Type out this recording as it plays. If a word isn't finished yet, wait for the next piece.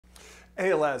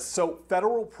ALS. So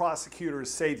federal prosecutors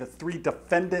say the three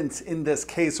defendants in this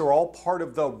case are all part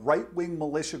of the right-wing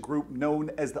militia group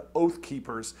known as the Oath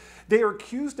Keepers. They are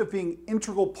accused of being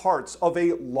integral parts of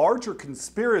a larger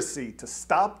conspiracy to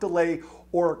stop, delay,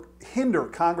 or hinder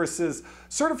Congress's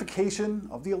certification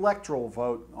of the electoral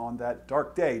vote on that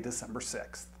dark day, December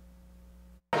 6th.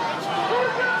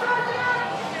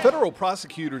 Federal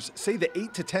prosecutors say the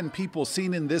 8 to 10 people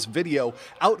seen in this video,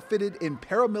 outfitted in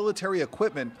paramilitary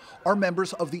equipment, are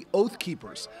members of the Oath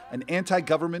Keepers, an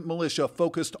anti-government militia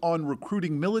focused on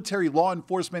recruiting military, law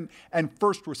enforcement, and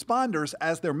first responders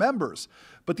as their members.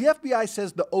 But the FBI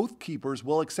says the Oath Keepers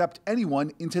will accept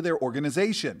anyone into their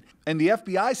organization. And the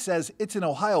FBI says it's an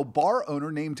Ohio bar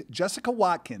owner named Jessica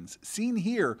Watkins, seen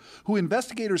here, who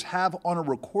investigators have on a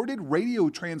recorded radio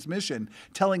transmission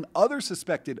telling other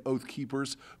suspected Oath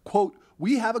Keepers, quote,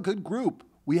 "We have a good group.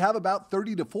 We have about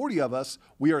 30 to 40 of us.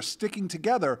 We are sticking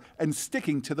together and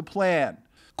sticking to the plan."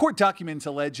 Court documents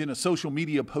allege in a social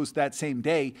media post that same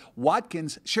day,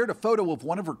 Watkins shared a photo of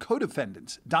one of her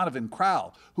co-defendants, Donovan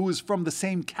Crowell, who is from the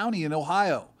same county in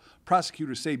Ohio.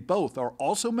 Prosecutors say both are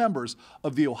also members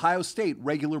of the Ohio State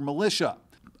Regular Militia.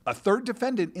 A third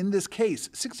defendant in this case,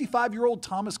 65-year-old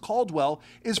Thomas Caldwell,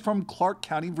 is from Clark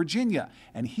County, Virginia,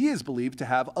 and he is believed to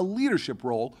have a leadership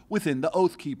role within the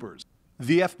Oath Keepers.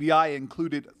 The FBI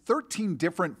included 13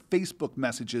 different Facebook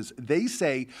messages they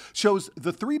say shows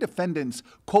the three defendants,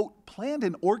 quote, planned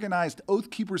and organized Oath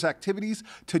Keepers activities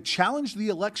to challenge the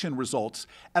election results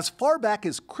as far back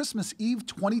as Christmas Eve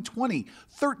 2020,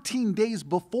 13 days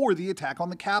before the attack on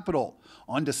the Capitol.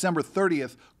 On December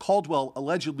 30th, Caldwell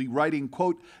allegedly writing,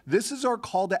 quote, "This is our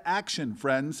call to action,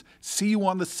 friends. See you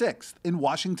on the 6th in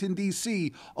Washington,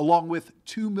 D.C., along with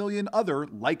 2 million other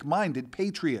like-minded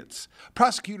patriots."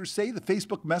 Prosecutors say the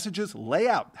Facebook messages lay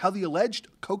out how the alleged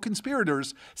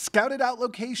co-conspirators scouted out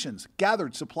locations,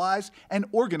 gathered supplies, and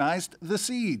organized the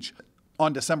siege.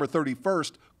 On December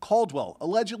 31st, Caldwell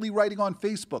allegedly writing on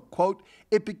Facebook, quote,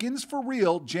 "It begins for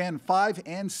real Jan 5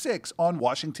 and 6 on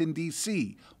Washington,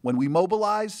 D.C., when we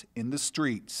mobilize in the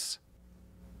streets."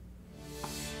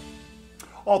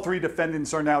 All three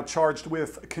defendants are now charged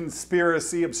with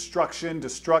conspiracy, obstruction,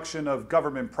 destruction of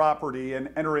government property,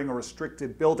 and entering a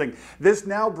restricted building. This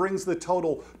now brings the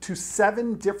total to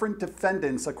 7 different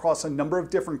defendants across a number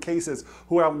of different cases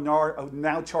who are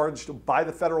now charged by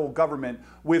the federal government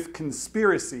with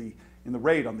conspiracy in the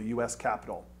raid on the U.S.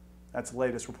 Capitol. That's the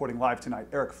latest. Reporting live tonight,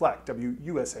 Eric Fleck,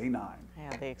 WUSA 9.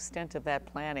 Yeah, the extent of that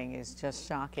planning is just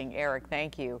shocking. Eric,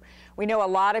 thank you. We know a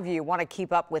lot of you want to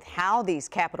keep up with how these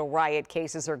Capitol riot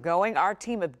cases are going. Our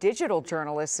team of digital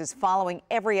journalists is following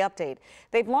every update.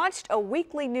 They've launched a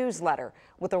weekly newsletter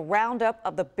with a roundup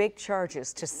of the big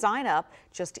charges. To sign up,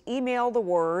 just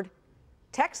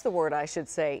text the word, I should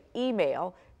say,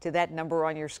 email to that number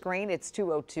on your screen. It's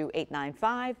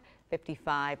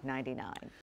 202-895-5599.